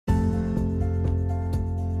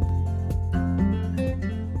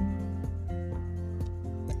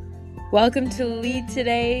Welcome to Lead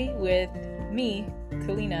Today with me,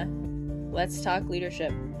 Kalina. Let's talk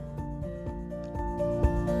leadership.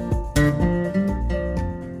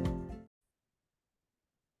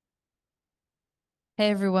 Hey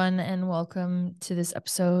everyone, and welcome to this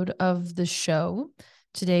episode of the show.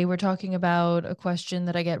 Today we're talking about a question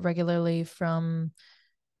that I get regularly from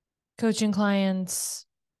coaching clients,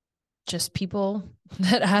 just people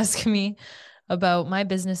that ask me about my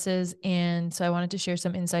businesses. And so I wanted to share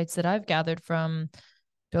some insights that I've gathered from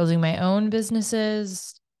building my own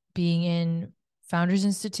businesses, being in Founders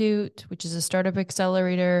Institute, which is a startup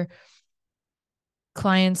accelerator,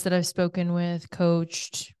 clients that I've spoken with,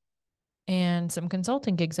 coached, and some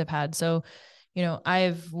consulting gigs I've had. So,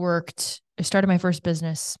 I started my first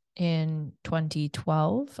business in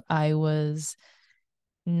 2012. I was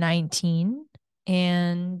 19.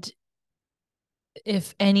 And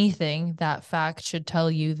if anything, that fact should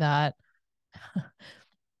tell you that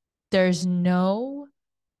there's no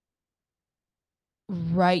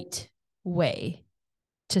right way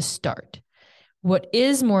to start. What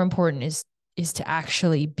is more important is to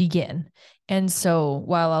actually begin. And so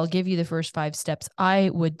while I'll give you the first 5 steps I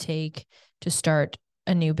would take to start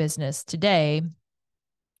a new business today,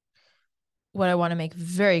 what I want to make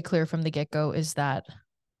very clear from the get-go is that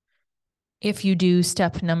if you do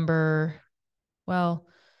step number,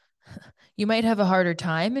 you might have a harder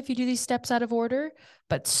time if you do these steps out of order,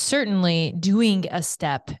 but certainly doing a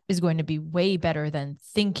step is going to be way better than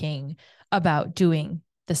thinking about doing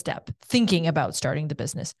the step, thinking about starting the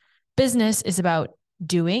business. Business is about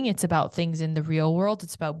doing. It's about things in the real world.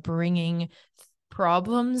 It's about bringing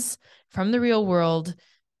problems from the real world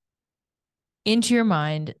into your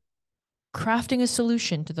mind, crafting a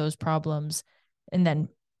solution to those problems, and then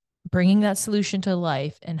bringing that solution to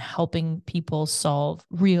life and helping people solve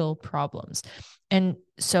real problems. And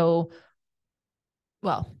so,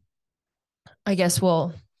 I guess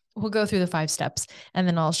we'll go through the 5 steps, and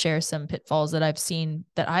then I'll share some pitfalls that I've seen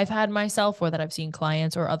that I've had myself, or that I've seen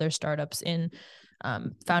clients or other startups in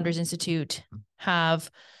Founders Institute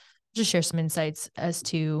have. Just share some insights as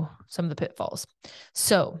to some of the pitfalls.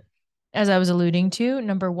 So, as I was alluding to,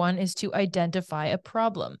 number 1 is to identify a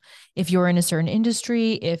problem. If you're in a certain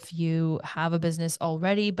industry, if you have a business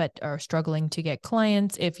already but are struggling to get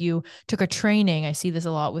clients, if you took a training, I see this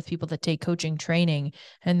a lot with people that take coaching training,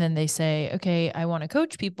 and then they say, okay, I want to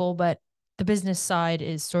coach people, but the business side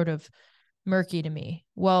is sort of murky to me.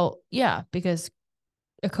 Well, yeah, because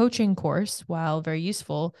a coaching course, while very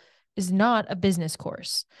useful, is not a business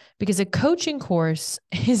course, because a coaching course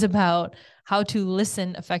is about how to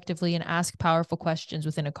listen effectively and ask powerful questions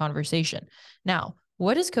within a conversation. Now,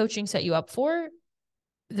 what does coaching set you up for?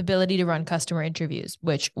 The ability to run customer interviews,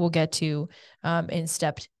 which we'll get to in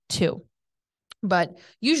step 2. But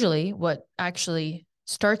usually what actually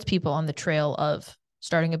starts people on the trail of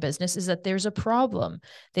starting a business is that there's a problem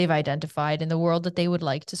they've identified in the world that they would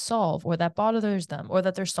like to solve, or that bothers them, or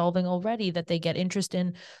that they're solving already, that they get interest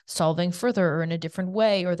in solving further or in a different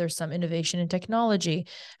way, or there's some innovation in technology.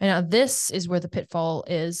 And now this is where the pitfall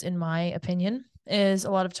is, in my opinion, is a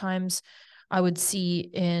lot of times I would see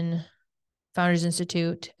in Founders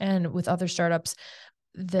Institute and with other startups,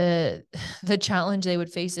 the challenge they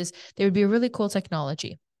would face is there would be a really cool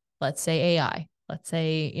technology, let's say AI, let's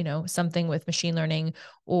say, something with machine learning,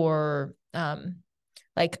 or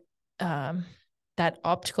that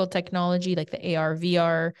optical technology, like the AR,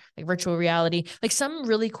 VR, like virtual reality, like some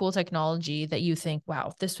really cool technology that you think,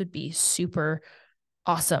 wow, this would be super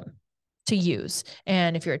awesome to use.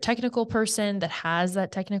 And if you're a technical person that has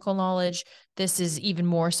that technical knowledge, this is even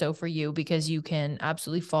more so for you, because you can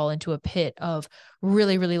absolutely fall into a pit of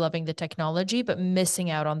really, really loving the technology, but missing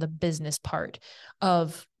out on the business part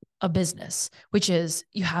of a business, which is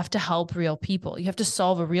you have to help real people. You have to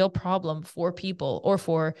solve a real problem for people or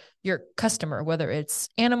for your customer, whether it's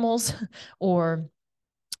animals or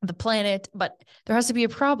the planet, but there has to be a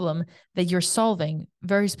problem that you're solving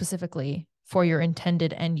very specifically for your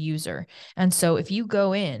intended end user. And so if you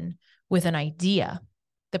go in with an idea,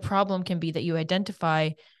 the problem can be that you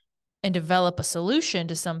identify and develop a solution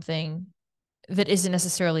to something that isn't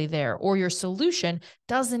necessarily there, or your solution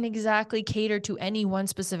doesn't exactly cater to any one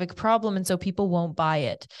specific problem, and so people won't buy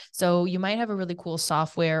it. So you might have a really cool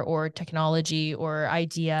software or technology or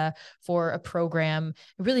idea for a program.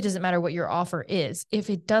 It really doesn't matter what your offer is. If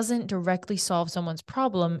it doesn't directly solve someone's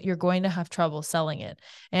problem, you're going to have trouble selling it.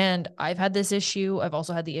 And I've had this issue. I've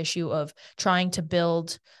also had the issue of trying to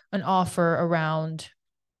build an offer around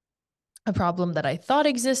a problem that I thought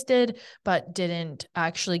existed, but didn't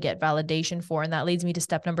actually get validation for. And that leads me to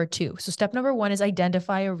step number 2. So step number 1 is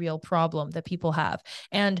identify a real problem that people have.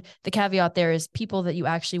 And the caveat there is people that you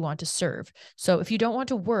actually want to serve. So if you don't want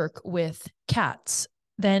to work with cats,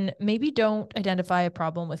 then maybe don't identify a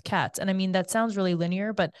problem with cats. And I mean, that sounds really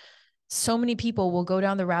linear, but so many people will go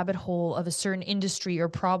down the rabbit hole of a certain industry or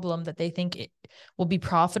problem that they think it will be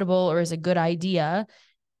profitable or is a good idea,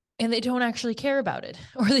 and they don't actually care about it,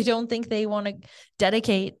 or they don't think they want to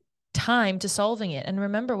dedicate time to solving it. And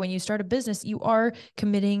remember, when you start a business, you are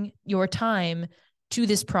committing your time to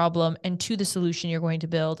this problem and to the solution you're going to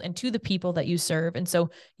build and to the people that you serve. And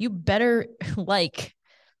so you better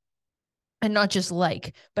and not just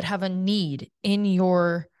but have a need in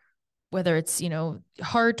your, whether it's,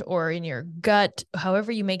 heart or in your gut,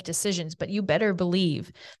 however you make decisions, but you better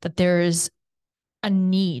believe that there's a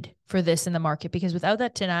need for this in the market, because without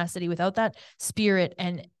that tenacity, without that spirit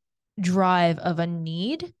and drive of a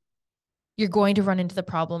need, you're going to run into the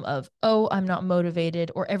problem of, oh, I'm not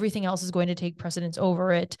motivated, or everything else is going to take precedence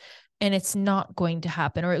over it. And it's not going to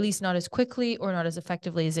happen, or at least not as quickly or not as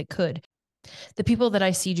effectively as it could. The people that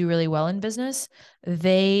I see do really well in business,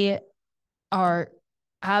 they are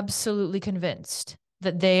absolutely convinced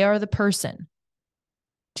that they are the person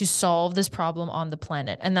to solve this problem on the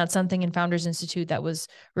planet. And that's something in Founders Institute that was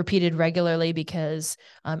repeated regularly, because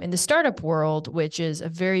in the startup world, which is a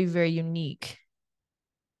very, very unique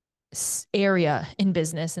area in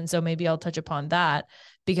business, and so maybe I'll touch upon that,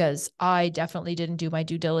 because I definitely didn't do my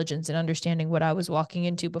due diligence in understanding what I was walking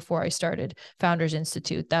into before I started Founders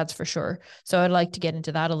Institute, that's for sure. So I'd like to get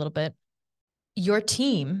into that a little bit. Your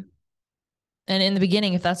team, and in the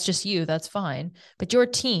beginning, if that's just you, that's fine, but your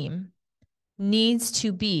team needs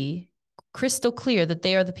to be crystal clear that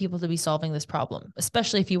they are the people to be solving this problem,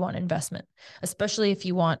 especially if you want investment, especially if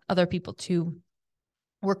you want other people to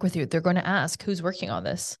work with you. They're going to ask, who's working on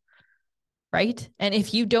this, right? And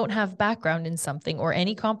if you don't have background in something or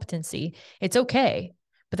any competency, it's okay,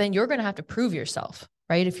 but then you're going to have to prove yourself,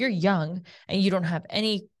 right? If you're young and you don't have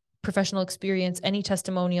any professional experience, any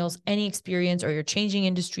testimonials, any experience, or you're changing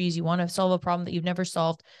industries, you want to solve a problem that you've never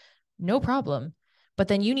solved, no problem. But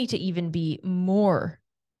then you need to even be more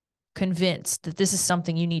convinced that this is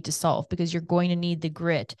something you need to solve, because you're going to need the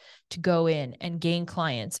grit to go in and gain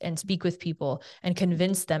clients and speak with people and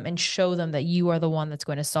convince them and show them that you are the one that's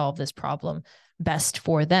going to solve this problem best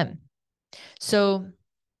for them. So,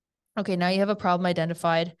 okay, now you have a problem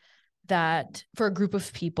identified that for a group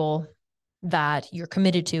of people that you're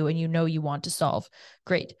committed to and you want to solve.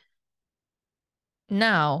 Great.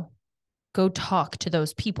 Now go talk to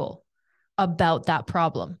those people about that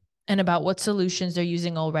problem and about what solutions they're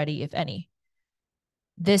using already, if any.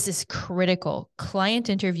 This is critical. Client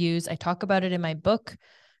interviews, I talk about it in my book,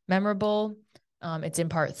 Memorable. It's in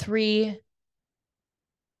part 3.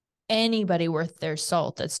 Anybody worth their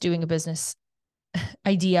salt that's doing a business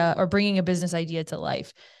idea or bringing a business idea to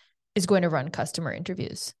life is going to run customer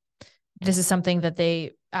interviews. This is something that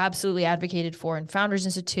they absolutely advocated for in Founders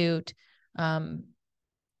Institute.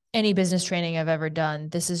 Any business training I've ever done,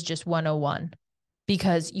 this is just 101,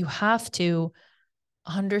 because you have to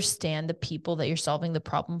understand the people that you're solving the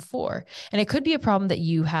problem for. And it could be a problem that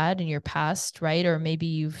you had in your past, right? Or maybe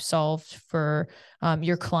you've solved for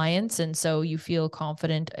your clients, and so you feel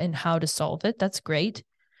confident in how to solve it. That's great.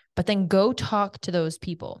 But then go talk to those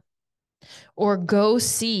people, or go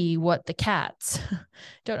see what the cats,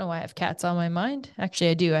 don't know why I have cats on my mind. Actually,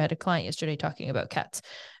 I do. I had a client yesterday talking about cats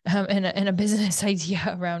and a business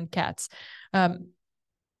idea around cats.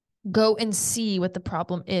 Go and see what the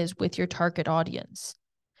problem is with your target audience.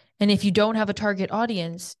 And if you don't have a target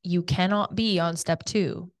audience, you cannot be on step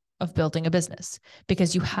 2 of building a business,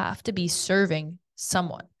 because you have to be serving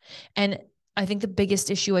someone. And I think the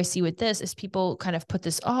biggest issue I see with this is people kind of put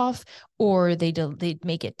this off, or they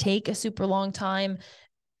make it take a super long time.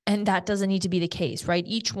 And that doesn't need to be the case, right?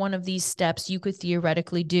 Each one of these steps you could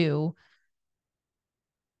theoretically do,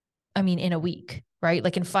 in a week, right?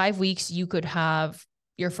 Like in 5 weeks, you could have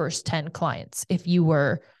your first 10 clients if you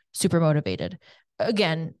were super motivated.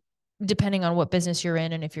 Again, depending on what business you're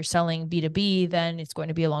in, and if you're selling B2B, then it's going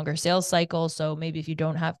to be a longer sales cycle. So maybe if you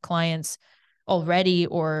don't have clients already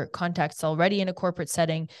or contacts already in a corporate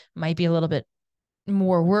setting, might be a little bit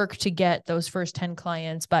more work to get those first 10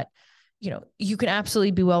 clients. But you can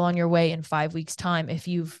absolutely be well on your way in 5 weeks' time if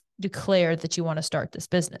you've declared that you want to start this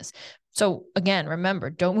business. So again,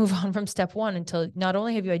 remember, don't move on from step 1 until not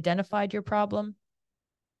only have you identified your problem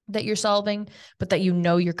that you're solving, but that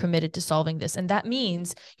you're committed to solving this. And that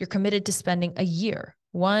means you're committed to spending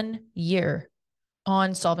 1 year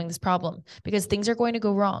on solving this problem, because things are going to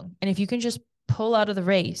go wrong. And if you can just pull out of the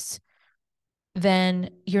race then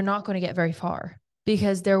you're not going to get very far,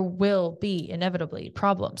 because there will be inevitably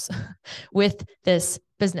problems with this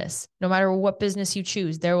business. No matter what business you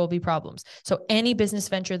choose, there will be problems. So any business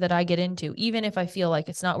venture that I get into, even if I feel like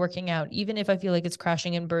it's not working out, even if I feel like it's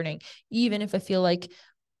crashing and burning, even if I feel like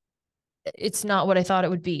it's not what I thought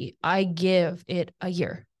it would be, I give it a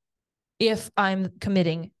year if I'm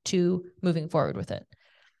committing to moving forward with it.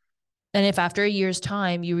 And if after a year's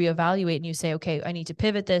time you reevaluate and you say, okay, I need to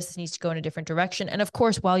pivot this needs to go in a different direction. And of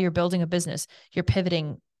course, while you're building a business, you're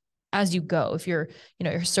pivoting as you go. If you're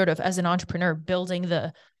sort of, as an entrepreneur, building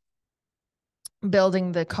the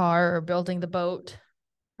car or building the boat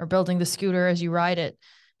or building the scooter as you ride it,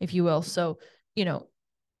 if you will. So,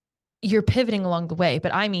 you're pivoting along the way.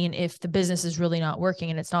 But I mean, if the business is really not working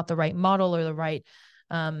and it's not the right model or the right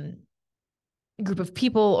group of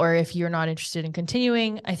people, or if you're not interested in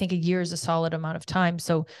continuing, I think a year is a solid amount of time.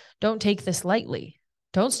 So don't take this lightly.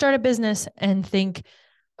 Don't start a business and think,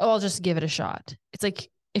 oh, I'll just give it a shot. It's like,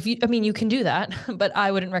 you can do that, but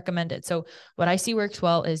I wouldn't recommend it. So what I see works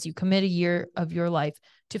well is you commit a year of your life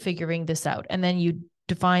to figuring this out. And then you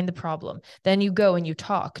define the problem. Then you go and you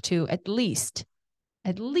talk to at least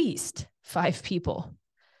 5 people,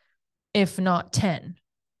 if not 10.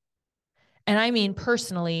 And I mean,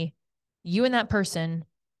 personally, you and that person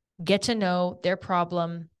get to know their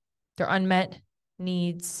problem, their unmet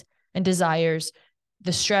needs and desires,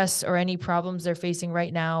 the stress or any problems they're facing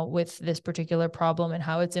right now with this particular problem and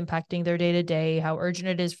how it's impacting their day-to-day, how urgent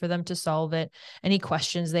it is for them to solve it, any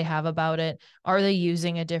questions they have about it. Are they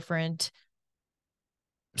using a different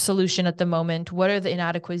solution at the moment? What are the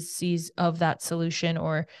inadequacies of that solution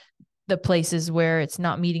or the places where it's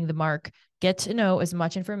not meeting the mark? Get to know as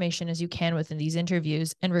much information as you can within these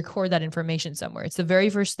interviews and record that information somewhere. It's the very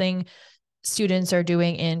first thing students are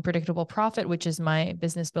doing in Predictable Profit, which is my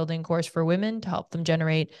business building course for women to help them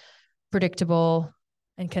generate predictable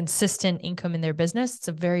and consistent income in their business. It's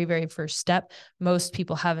a very, very first step. Most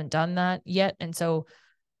people haven't done that yet. And so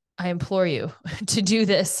I implore you to do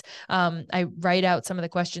this. I write out some of the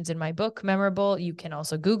questions in my book, Memorable. You can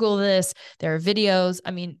also Google this. There are videos.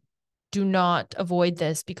 Do not avoid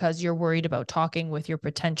this because you're worried about talking with your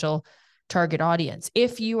potential target audience.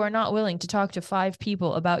 If you are not willing to talk to 5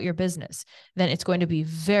 people about your business, then it's going to be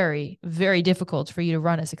very, very difficult for you to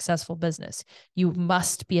run a successful business. You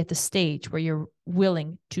must be at the stage where you're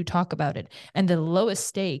willing to talk about it. And the lowest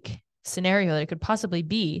stake scenario that it could possibly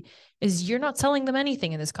be is you're not selling them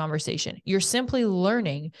anything in this conversation. You're simply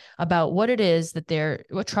learning about what it is that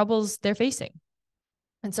what troubles they're facing.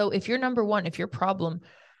 And so if you're number one, if your problem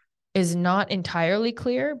is not entirely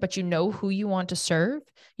clear, but you know who you want to serve,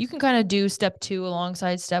 you can kind of do step 2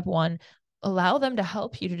 alongside step 1. Allow them to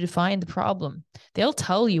help you to define the problem. They'll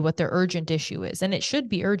tell you what their urgent issue is, and it should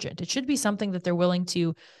be urgent. It should be something that they're willing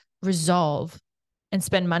to resolve and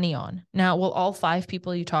spend money on. Now, will all 5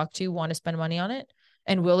 people you talk to want to spend money on it?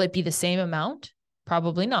 And will it be the same amount?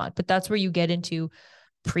 Probably not. But that's where you get into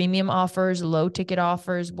premium offers, low ticket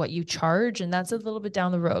offers, what you charge, and that's a little bit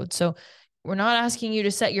down the road. So we're not asking you to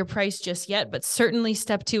set your price just yet, but certainly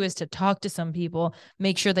step 2 is to talk to some people,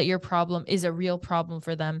 make sure that your problem is a real problem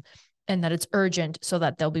for them and that it's urgent so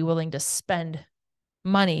that they'll be willing to spend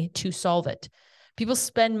money to solve it. People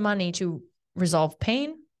spend money to resolve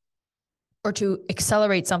pain or to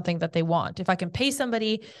accelerate something that they want. If I can pay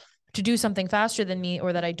somebody to do something faster than me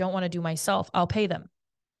or that I don't want to do myself, I'll pay them.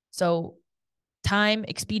 So time,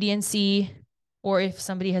 expediency, or if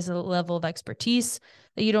somebody has a level of expertise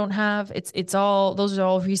that you don't have, those are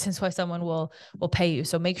all reasons why someone will pay you.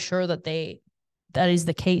 So make sure that that is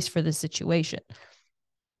the case for this situation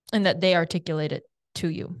and that they articulate it to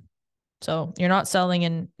you. So you're not selling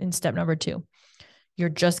in step number 2. You're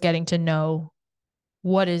just getting to know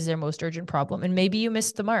what is their most urgent problem. And maybe you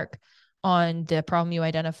missed the mark on the problem you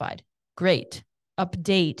identified. Great.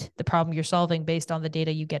 Update the problem you're solving based on the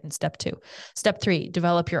data you get in step 2. Step 3,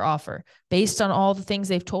 develop your offer. Based on all the things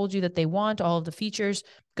they've told you that they want, all of the features,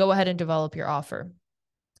 go ahead and develop your offer.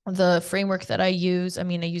 The framework that I use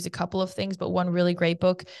a couple of things, but one really great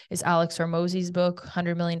book is Alex Hormozi's book,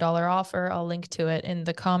 $100 Million Offer. I'll link to it in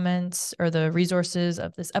the comments or the resources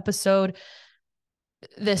of this episode.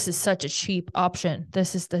 This is such a cheap option.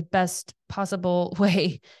 This is the best possible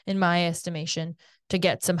way, in my estimation, to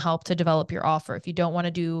get some help to develop your offer. If you don't want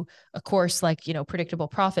to do a course like, Predictable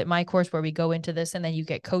Profit, my course where we go into this and then you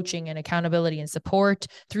get coaching and accountability and support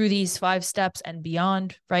through these 5 steps and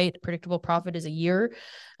beyond, right? Predictable Profit is a year.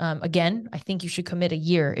 Again, I think you should commit a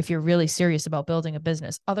year if you're really serious about building a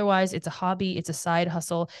business. Otherwise, it's a hobby, it's a side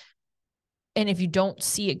hustle. And if you don't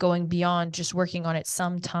see it going beyond just working on it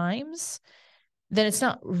sometimes, then it's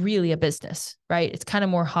not really a business, right? It's kind of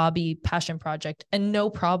more hobby, passion project, and no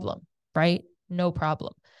problem, right? No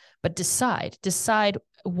problem. But decide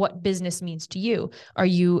what business means to you. Are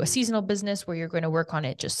you a seasonal business where you're going to work on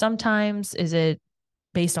it just sometimes? Is it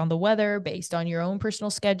based on the weather, based on your own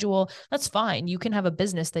personal schedule? That's fine. You can have a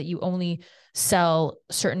business that you only sell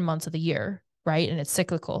certain months of the year, right? And it's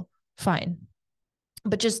cyclical. Fine.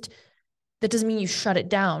 But just that doesn't mean you shut it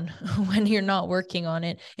down when you're not working on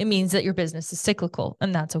it. It means that your business is cyclical,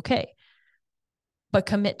 and that's okay. But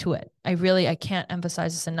commit to it. I can't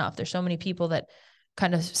emphasize this enough. There's so many people that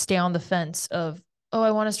kind of stay on the fence of, oh,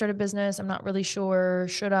 I want to start a business. I'm not really sure.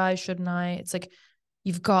 Should I, shouldn't I? It's like,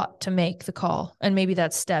 you've got to make the call. And maybe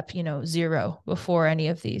that's step, 0 before any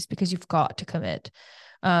of these, because you've got to commit.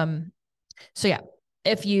 So yeah,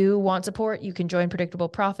 if you want support, you can join Predictable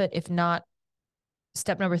Profit. If not,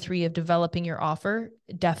 step number 3 of developing your offer,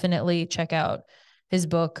 definitely check out his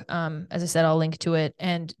book. As I said, I'll link to it.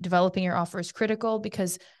 And developing your offer is critical,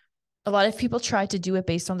 because a lot of people try to do it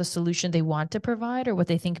based on the solution they want to provide or what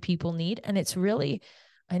they think people need. And it's really,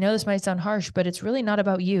 I know this might sound harsh, but it's really not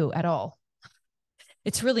about you at all.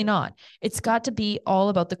 It's really not. It's got to be all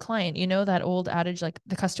about the client. You know, that old adage, like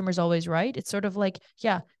the customer's always right. It's sort of like,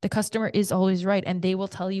 yeah, the customer is always right. And they will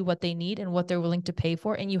tell you what they need and what they're willing to pay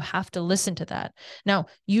for. And you have to listen to that. Now,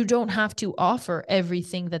 you don't have to offer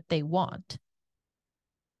everything that they want,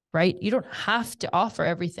 right? You don't have to offer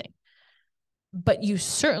everything, but you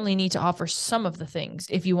certainly need to offer some of the things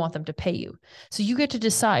if you want them to pay you. So you get to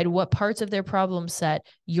decide what parts of their problem set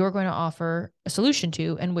you're going to offer a solution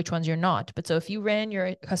to and which ones you're not. But so if you ran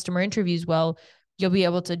your customer interviews well, you'll be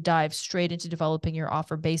able to dive straight into developing your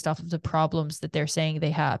offer based off of the problems that they're saying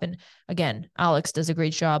they have. And again, Alex does a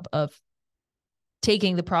great job of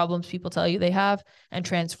taking the problems people tell you they have and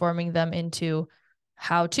transforming them into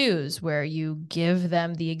how-tos, where you give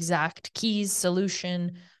them the exact keys,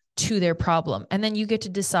 solution to their problem. And then you get to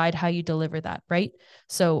decide how you deliver that, right?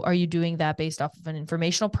 So are you doing that based off of an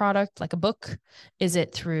informational product like a book? Is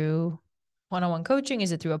it through one-on-one coaching?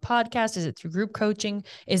 Is it through a podcast? Is it through group coaching?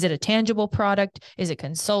 Is it a tangible product? Is it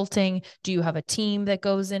consulting? Do you have a team that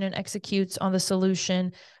goes in and executes on the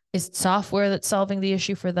solution? Is it software that's solving the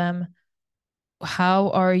issue for them? How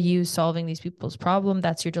are you solving these people's problem?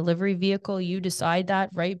 That's your delivery vehicle. You decide that,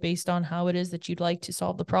 right? Based on how it is that you'd like to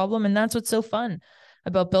solve the problem. And that's what's so fun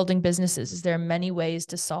about building businesses, is there are many ways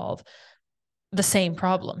to solve the same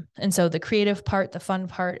problem. And so the creative part, the fun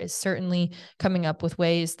part, is certainly coming up with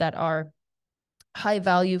ways that are high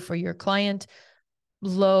value for your client,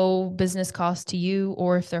 low business cost to you,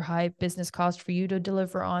 or if they're high business cost for you to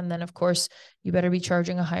deliver on, then of course you better be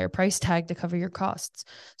charging a higher price tag to cover your costs.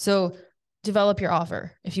 So develop your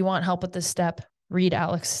offer. If you want help with this step, read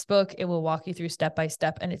Alex's book. It will walk you through step by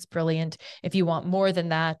step, and it's brilliant. If you want more than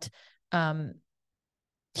that,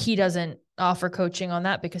 he doesn't offer coaching on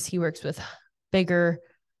that because he works with bigger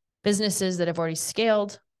businesses that have already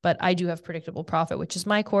scaled. But I do have Predictable Profit, which is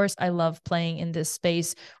my course. I love playing in this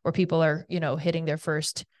space where people are, hitting their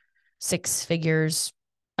first 6 figures.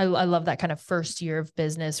 I love that kind of first year of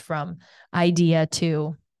business, from idea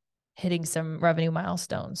to hitting some revenue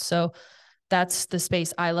milestones. So that's the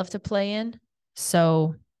space I love to play in.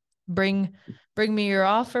 So bring me your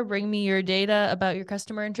offer, bring me your data about your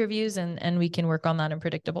customer interviews, and we can work on that in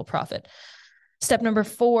Predictable Profit. Step number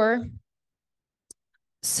 4,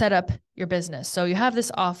 set up your business. So you have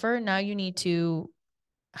this offer. Now you need to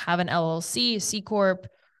have an LLC, C Corp,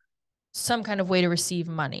 some kind of way to receive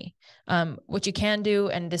money. What you can do,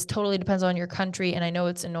 and this totally depends on your country, and I know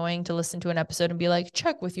it's annoying to listen to an episode and be like,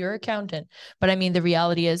 check with your accountant. But I mean, the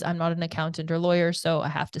reality is I'm not an accountant or lawyer, so I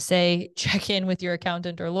have to say, check in with your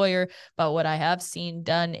accountant or lawyer. But what I have seen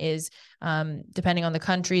done is, depending on the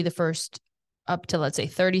country, the first up to, let's say,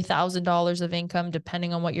 $30,000 of income,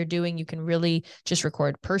 depending on what you're doing, you can really just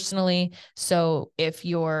record personally. So if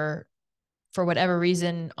you're, for whatever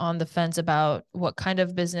reason, on the fence about what kind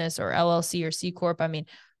of business, or LLC or C Corp, I mean,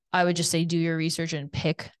 I would just say do your research and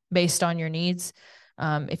pick based on your needs.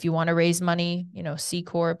 If you want to raise money, C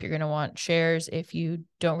Corp, you're going to want shares. If you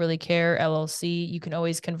don't really care, LLC, you can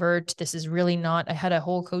always convert. This is really not, I had a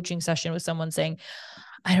whole coaching session with someone saying,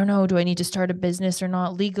 I don't know, do I need to start a business or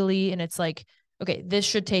not legally? And it's like, okay, this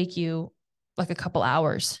should take you like a couple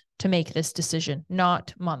hours to make this decision,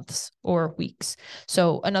 not months or weeks.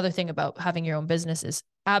 So another thing about having your own business is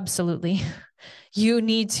absolutely you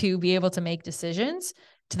need to be able to make decisions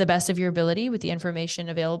to the best of your ability with the information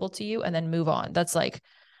available to you, and then move on. That's like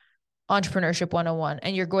entrepreneurship 101,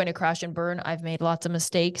 and you're going to crash and burn. I've made lots of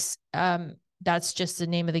mistakes. That's just the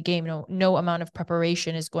name of the game. No amount of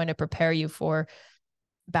preparation is going to prepare you for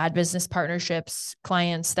bad business partnerships,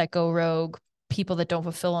 clients that go rogue, people that don't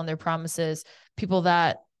fulfill on their promises, people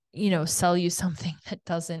that, sell you something that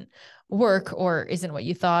doesn't work or isn't what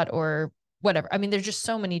you thought or whatever. I mean, there's just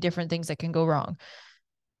so many different things that can go wrong.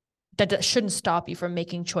 That shouldn't stop you from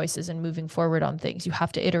making choices and moving forward on things. You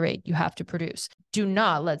have to iterate. You have to produce. Do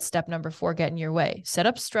not let step number 4 get in your way. Set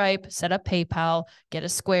up Stripe, set up PayPal, get a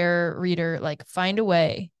Square reader, like find a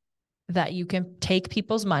way that you can take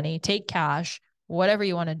people's money, take cash, whatever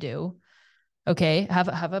you want to do. Okay. Have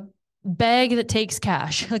a bag that takes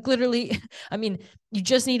cash. Like literally, I mean, you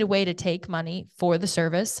just need a way to take money for the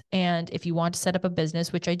service. And if you want to set up a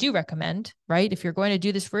business, which I do recommend, right? If you're going to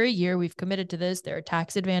do this for a year, we've committed to this, there are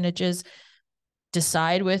tax advantages.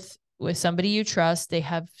 Decide with somebody you trust. They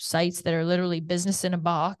have sites that are literally business in a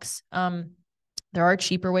box. There are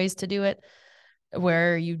cheaper ways to do it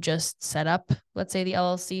where you just set up, let's say the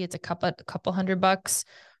LLC, it's a couple $100,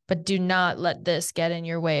 but do not let this get in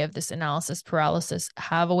your way of this analysis paralysis.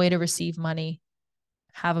 Have a way to receive money,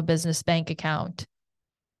 have a business bank account.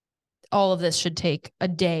 All of this should take a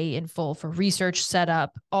day in full for research,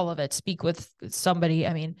 setup, all of it. Speak with somebody.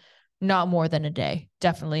 I mean, not more than a day,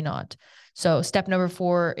 definitely not. So step number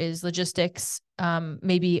 4 is logistics.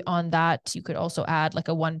 Maybe on that, you could also add like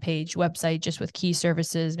a 1-page website just with key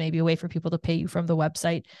services, maybe a way for people to pay you from the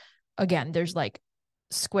website. Again, there's like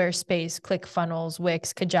Squarespace, ClickFunnels,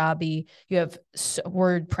 Wix, Kajabi. You have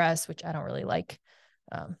WordPress, which I don't really like.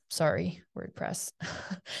 Sorry, WordPress.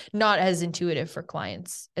 Not as intuitive for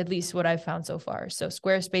clients, at least what I've found so far. So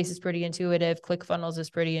Squarespace is pretty intuitive. ClickFunnels is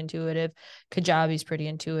pretty intuitive. Kajabi is pretty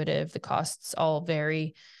intuitive. The costs all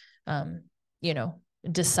vary.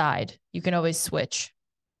 Decide. You can always switch.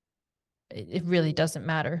 It really doesn't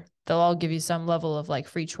matter. They'll all give you some level of like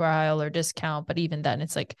free trial or discount, but even then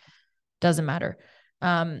it's like, doesn't matter.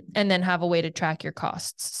 And then have a way to track your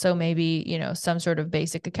costs. So maybe, some sort of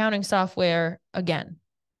basic accounting software. Again,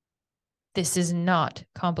 this is not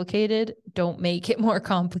complicated. Don't make it more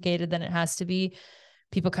complicated than it has to be.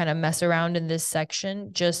 People kind of mess around in this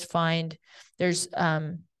section. Just find there's,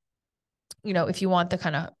 if you want the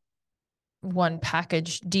kind of one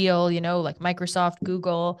package deal, like Microsoft,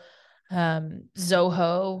 Google,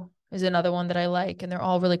 Zoho is another one that I like, and they're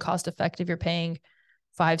all really cost effective. You're paying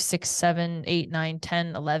 $5, $6, $7, $8, $9,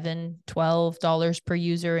 $10, $11, $12 per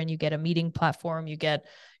user, and you get a meeting platform, you get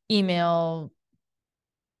email,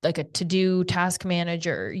 like a to-do task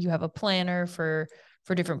manager, you have a planner for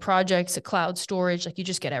different projects, a cloud storage, like you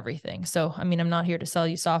just get everything. So, I mean, I'm not here to sell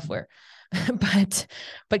you software, but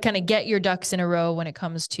kind of get your ducks in a row when it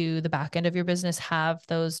comes to the back end of your business, have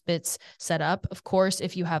those bits set up. Of course,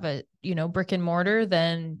 if you have a, brick and mortar,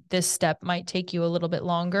 then this step might take you a little bit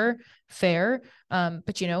longer, fair.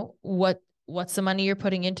 But what's the money you're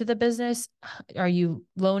putting into the business? Are you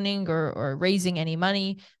loaning or raising any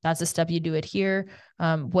money? That's a step you do it here.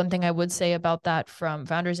 One thing I would say about that from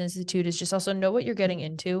Founders Institute is just also know what you're getting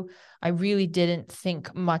into. I really didn't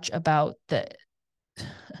think much about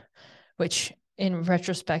which in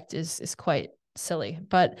retrospect is quite silly,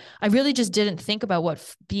 but I really just didn't think about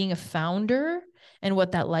what being a founder and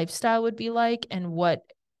what that lifestyle would be like, and what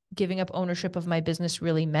giving up ownership of my business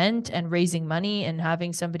really meant, and raising money and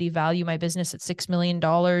having somebody value my business at $6 million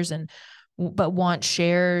but want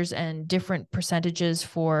shares and different percentages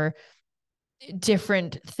for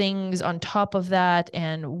different things on top of that.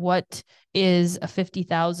 And what is a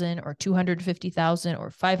 $50,000 or $250,000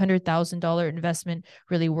 or $500,000 investment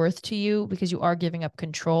really worth to you, because you are giving up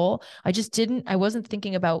control. I wasn't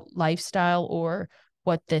thinking about lifestyle or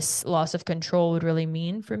what this loss of control would really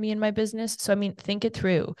mean for me and my business. So, I mean, think it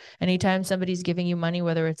through. Anytime somebody's giving you money,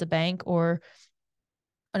 whether it's a bank or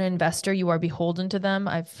an investor, you are beholden to them.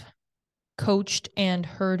 I've coached and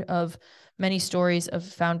heard of many stories of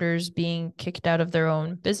founders being kicked out of their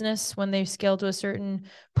own business when they scale to a certain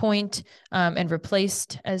point, and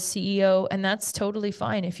replaced as CEO. And that's totally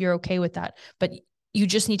fine if you're okay with that. But you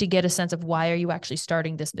just need to get a sense of, why are you actually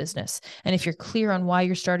starting this business? And if you're clear on why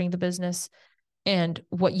you're starting the business and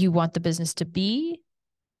what you want the business to be,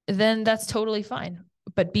 then that's totally fine.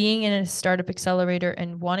 But being in a startup accelerator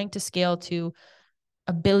and wanting to scale to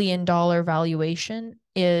 $1 billion valuation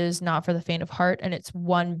is not for the faint of heart. And it's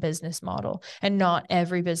one business model, and not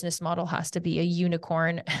every business model has to be a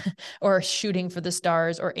unicorn or shooting for the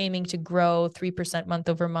stars or aiming to grow 3% month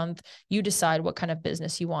over month. You decide what kind of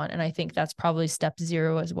business you want. And I think that's probably step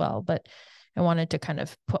 0 as well. But I wanted to kind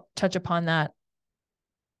of touch upon that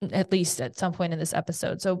at least at some point in this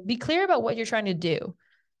episode. So be clear about what you're trying to do.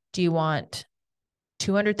 Do you want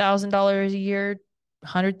 $200,000 a year,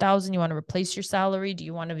 100,000? You want to replace your salary? Do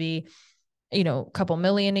you want to be, a couple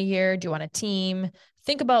million a year? Do you want a team?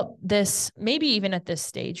 think about this, maybe even at this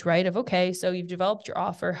stage, right? Of, okay, so you've developed your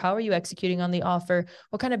offer. How are you executing on the offer?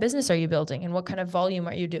 What kind of business are you building? And what kind of volume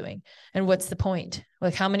are you doing? And what's the point?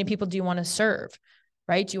 Like, how many people do you want to serve,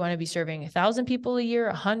 right? Do you want to be serving 1,000 people a year,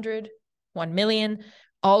 100, 1 million?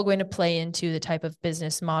 All going to play into the type of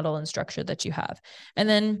business model and structure that you have. And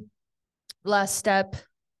then last step,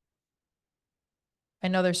 I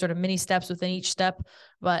know there's sort of mini steps within each step,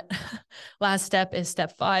 but last step is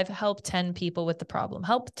step 5, help 10 people with the problem.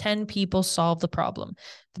 Help 10 people solve the problem.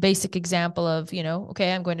 The basic example of,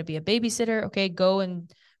 okay, I'm going to be a babysitter. Okay, go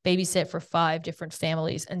and babysit for 5 different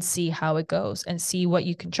families and see how it goes and see what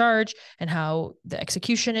you can charge and how the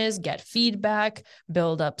execution is, get feedback,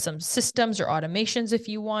 build up some systems or automations if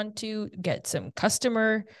you want to, get some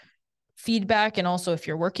customer feedback. And also if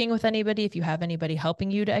you're working with anybody, if you have anybody helping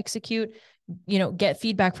you to execute, get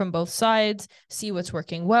feedback from both sides, see what's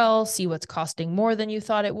working well, see what's costing more than you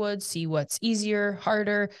thought it would, see what's easier,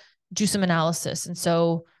 harder, do some analysis. And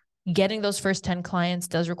so getting those first 10 clients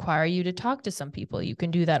does require you to talk to some people. You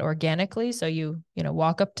can do that organically. So you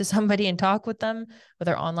walk up to somebody and talk with them,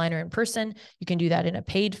 whether online or in person. You can do that in a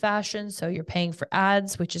paid fashion. So you're paying for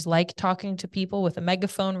ads, which is like talking to people with a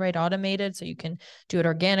megaphone, right? Automated. So you can do it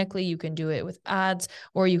organically. You can do it with ads,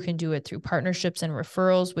 or you can do it through partnerships and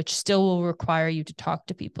referrals, which still will require you to talk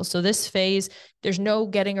to people. So this phase, there's no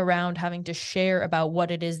getting around having to share about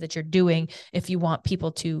what it is that you're doing if you want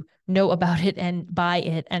people to know about it and buy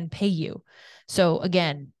it and pay you. So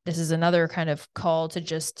again, this is another kind of call to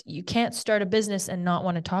just, you can't start a business and not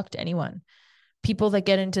want to talk to anyone. People that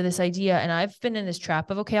get into this idea, and I've been in this trap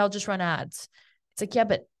of, okay, I'll just run ads. It's like, yeah,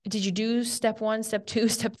 but did you do step 1, step 2,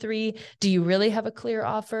 step 3? Do you really have a clear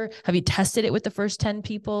offer? Have you tested it with the first 10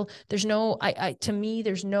 people? There's no, to me,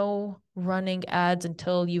 there's no running ads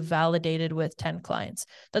until you validated with 10 clients.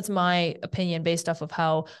 That's my opinion based off of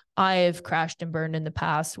how I've crashed and burned in the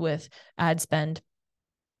past with ad spend.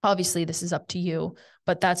 Obviously, this is up to you,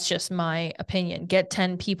 but that's just my opinion. Get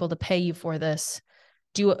 10 people to pay you for this.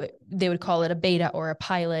 They would call it a beta or a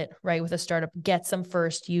pilot, right? With a startup, get some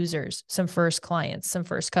first users, some first clients, some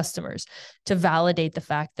first customers to validate the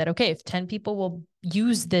fact that, okay, if 10 people will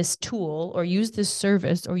use this tool or use this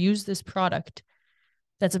service or use this product,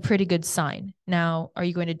 that's a pretty good sign. Now, are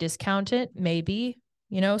you going to discount it? Maybe.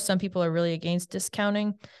 Some people are really against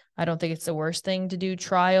discounting. I don't think it's the worst thing to do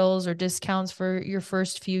trials or discounts for your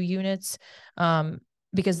first few units,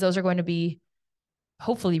 because those are going to be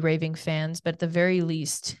hopefully raving fans, but at the very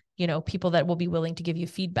least, people that will be willing to give you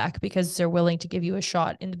feedback because they're willing to give you a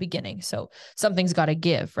shot in the beginning. So something's got to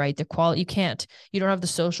give, right? The quality, you don't have the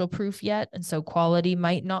social proof yet. And so quality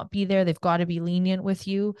might not be there. They've got to be lenient with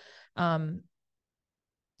you.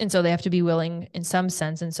 And so they have to be willing in some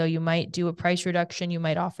sense. And so you might do a price reduction. You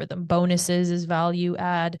might offer them bonuses as value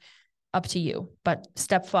add, up to you. But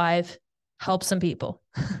step 5, help some people.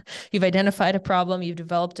 You've identified a problem. You've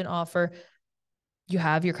developed an offer. You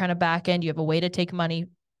have your kind of back end. You have a way to take money,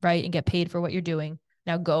 right? And get paid for what you're doing.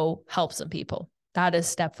 Now go help some people. That is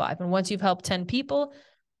step 5. And once you've helped 10 people,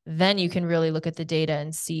 then you can really look at the data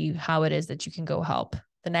and see how it is that you can go help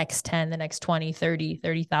the next 10, the next 20, 30,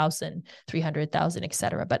 30,000, 300,000, et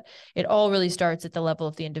cetera. But it all really starts at the level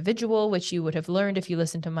of the individual, which you would have learned if you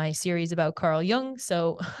listened to my series about Carl Jung.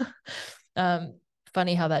 So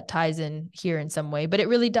funny how that ties in here in some way, but it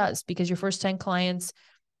really does, because your first 10 clients,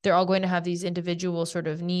 they're all going to have these individual sort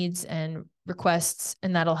of needs and requests,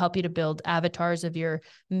 and that'll help you to build avatars of your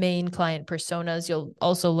main client personas. You'll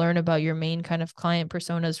also learn about your main kind of client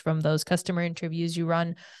personas from those customer interviews you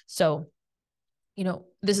run. So,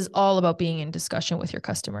 this is all about being in discussion with your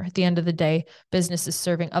customer. At the end of the day, business is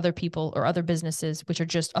serving other people or other businesses, which are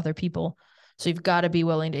just other people. So you've got to be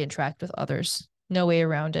willing to interact with others. No way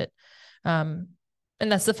around it. And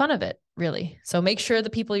that's the fun of it, really. So make sure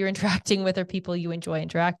the people you're interacting with are people you enjoy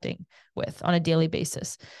interacting with on a daily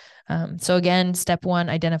basis. So again, step 1,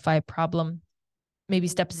 identify a problem. Maybe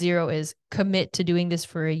step 0 is commit to doing this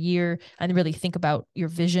for a year and really think about your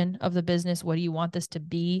vision of the business. What do you want this to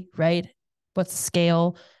be, right? What's the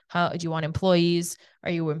scale? How do you want employees?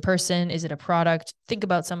 Are you in person? Is it a product? Think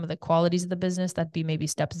about some of the qualities of the business. That'd be maybe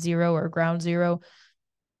step 0 or ground 0.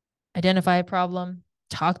 Identify a problem.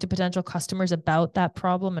 Talk to potential customers about that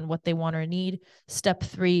problem and what they want or need. Step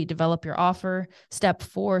 3, develop your offer. Step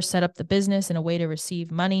 4, set up the business and a way to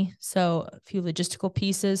receive money. So a few logistical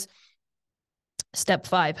pieces. Step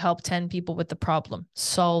 5, help 10 people with the problem,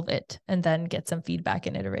 solve it, and then get some feedback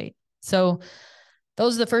and iterate. So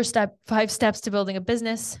those are the first 5 steps to building a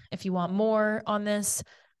business. If you want more on this,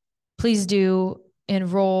 please do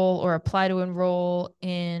enroll or apply to enroll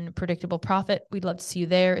in Predictable Profit, we'd love to see you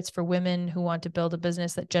there. It's for women who want to build a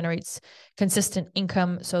business that generates consistent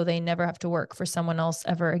income so they never have to work for someone else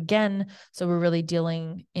ever again. So we're really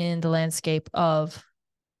dealing in the landscape of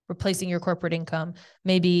replacing your corporate income,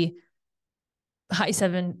 maybe high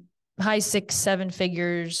 6, 7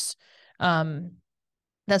 figures.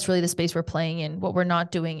 That's really the space we're playing in. What we're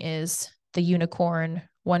not doing is the unicorn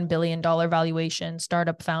 $1 billion valuation,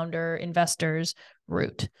 startup founder, investors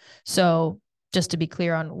route. So just to be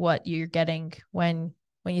clear on what you're getting when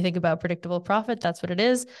you think about Predictable Profit, that's what it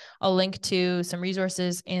is. I'll link to some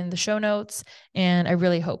resources in the show notes. And I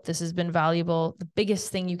really hope this has been valuable. The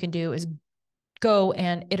biggest thing you can do is go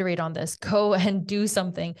and iterate on this, go and do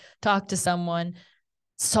something, talk to someone,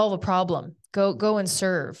 solve a problem, go and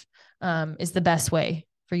serve, is the best way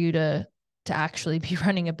for you to actually be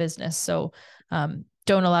running a business. So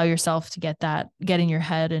don't allow yourself to get in your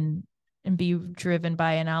head and be driven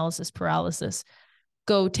by analysis paralysis.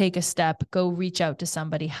 Go take a step, go reach out to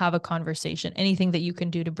somebody, have a conversation. Anything that you can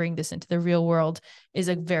do to bring this into the real world is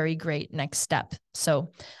a very great next step.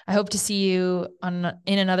 So I hope to see you in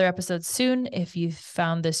another episode soon. If you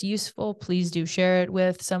found this useful, please do share it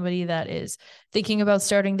with somebody that is thinking about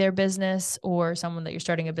starting their business, or someone that you're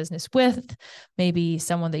starting a business with, maybe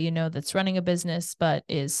someone that you know that's running a business but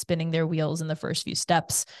is spinning their wheels in the first few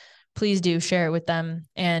steps. Please do share it with them.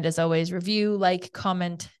 And as always, review, like,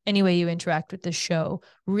 comment, any way you interact with this show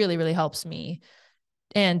really, really helps me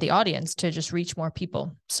and the audience to just reach more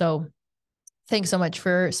people. So thanks so much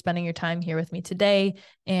for spending your time here with me today.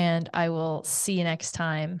 And I will see you next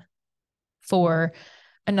time for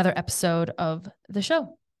another episode of the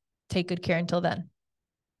show. Take good care until then.